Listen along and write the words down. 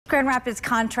Grand Rapids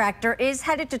contractor is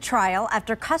headed to trial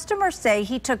after customers say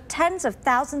he took tens of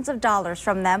thousands of dollars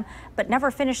from them but never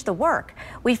finished the work.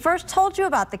 We first told you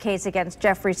about the case against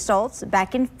Jeffrey Stoltz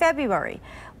back in February.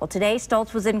 Well, today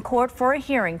Stoltz was in court for a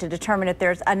hearing to determine if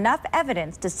there's enough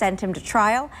evidence to send him to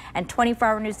trial, and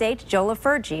 24-Hour News 8's Joe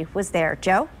LaFurgey was there.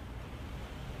 Joe?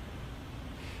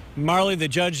 Marley, the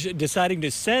judge deciding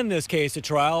to send this case to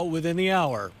trial within the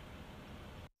hour.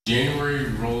 January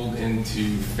rolled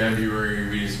into February.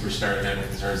 We just were starting having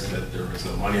concerns that there was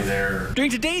no money there. During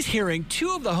today's hearing,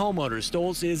 two of the homeowners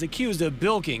Stoltz is accused of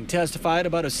bilking testified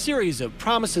about a series of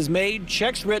promises made,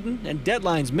 checks written, and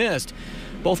deadlines missed.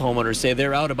 Both homeowners say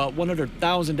they're out about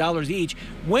 $100,000 each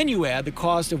when you add the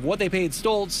cost of what they paid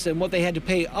Stoltz and what they had to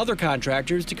pay other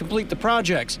contractors to complete the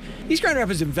projects. East Grand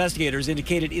Rapids investigators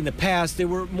indicated in the past there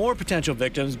were more potential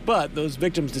victims, but those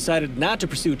victims decided not to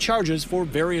pursue charges for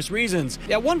various reasons.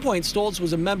 At one point, Stoltz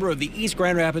was a member of the East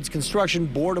Grand Rapids Construction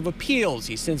Board of Appeals.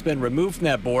 He's since been removed from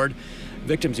that board.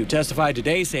 Victims who testified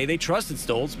today say they trusted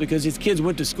Stoltz because his kids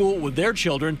went to school with their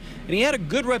children and he had a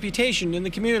good reputation in the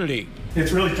community.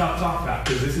 It's really tough to talk about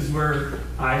because this is where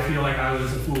I feel like I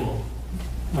was a fool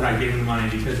when I gave him the money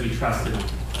because we trusted him.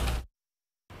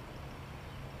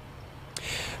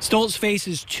 Stoltz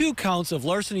faces 2 counts of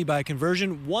larceny by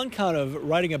conversion, 1 count of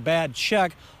writing a bad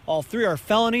check. All 3 are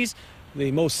felonies.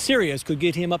 The most serious could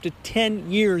get him up to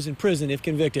 10 years in prison if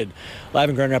convicted. Live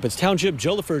in Grand Rapids Township,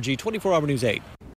 Joe LaFurgey, 24-Hour News 8.